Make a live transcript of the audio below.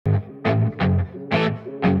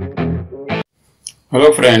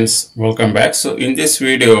Hello friends, welcome back. So in this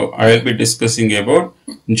video, I will be discussing about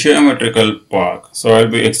geometrical park. So I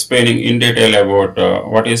will be explaining in detail about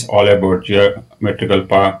what is all about geometrical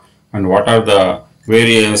park and what are the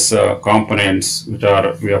various components we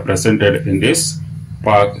are presented in this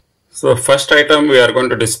park. So first item we are going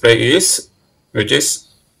to display is which is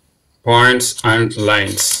points and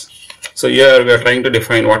lines. So here we are trying to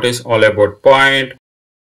define what is all about point.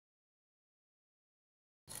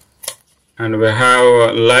 And we have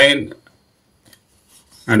a line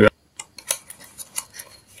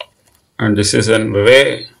and this is an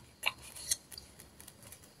ray,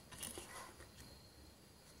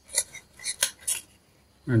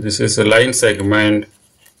 and this is a line segment,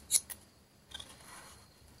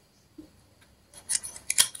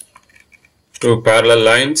 two parallel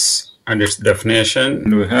lines and its definition,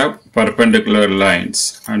 and we have perpendicular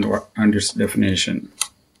lines and its definition.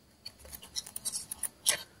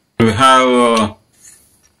 We have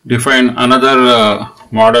defined another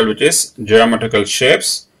model which is geometrical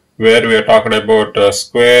shapes, where we are talking about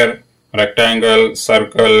square, rectangle,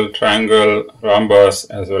 circle, triangle, rhombus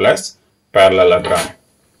as well as parallelogram.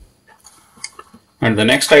 And the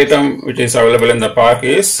next item which is available in the park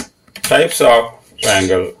is types of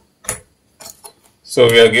triangle. So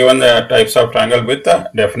we are given the types of triangle with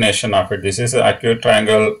the definition of it. This is an acute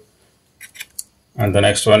triangle, and the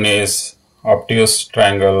next one is obtuse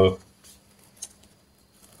triangle,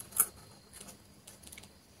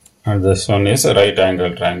 and this one is a right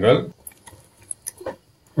angle triangle,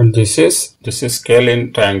 and this is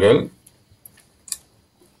scalene triangle,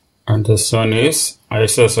 and this one is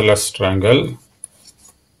isosceles triangle,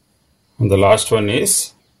 and the last one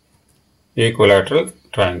is equilateral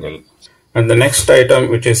triangle. And the next item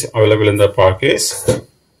which is available in the park is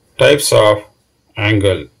types of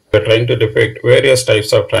angle. We are trying to depict various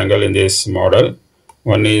types of triangle in this model.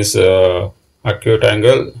 One is acute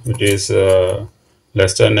angle, which is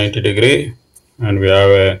less than 90 degree, and we have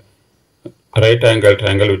a right angle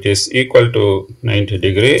triangle which is equal to 90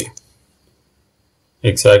 degree,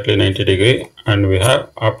 exactly 90 degree, and we have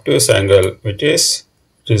obtuse angle which is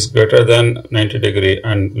greater than 90 degree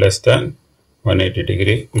and less than 180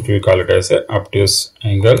 degree, which we call it as a obtuse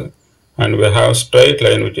angle, and we have straight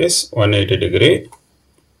line which is 180 degree,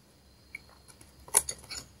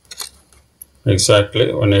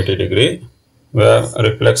 exactly 180 degree. We have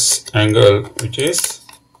reflex angle which is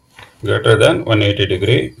greater than 180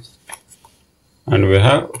 degree, and we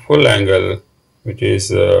have full angle which is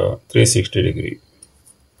 360 degree.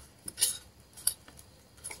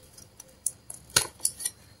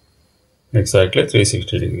 Exactly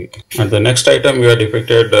 360 degree. And the next item we are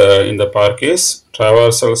depicted in the park is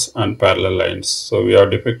traversals and parallel lines. So we are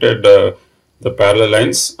depicted the parallel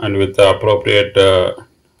lines and with the appropriate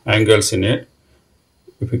angles in it.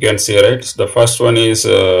 If you can see, right, the first one is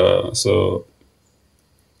and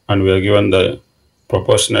we are given the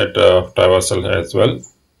proportionate traversal as well.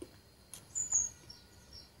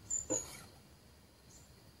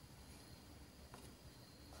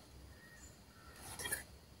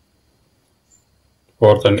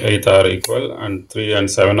 Fourth and eighth are equal, and 3 and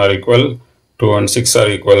 7 are equal, 2 and 6 are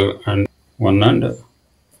equal, and 1 and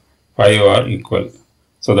 5 are equal.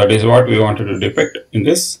 So that is what we wanted to depict in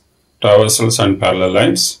this traversals and parallel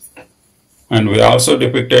lines. And we also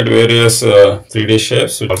depicted various 3D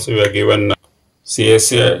shapes. Also we are given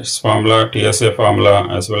CSA formula, TSA formula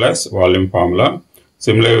as well as volume formula.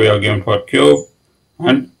 Similarly we are given for cube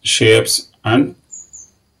and shapes and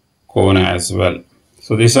cone as well.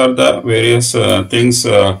 So these are the various things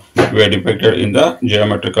we are depicted in the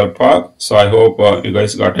geometrical park. So I hope you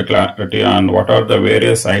guys got a clarity on what are the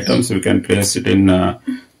various items we can place it in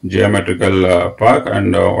geometrical park,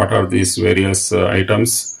 and what are these various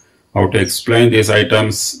items, how to explain these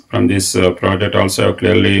items from this project. Also I have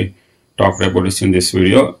clearly talked about this in this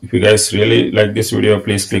video. If you guys really like this video,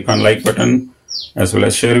 please click on like button as well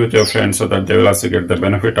as share with your friends so that they will also get the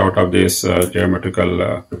benefit out of this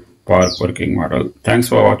geometrical park working model. Thanks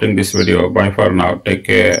for watching this video. Bye for now. Take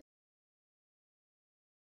care.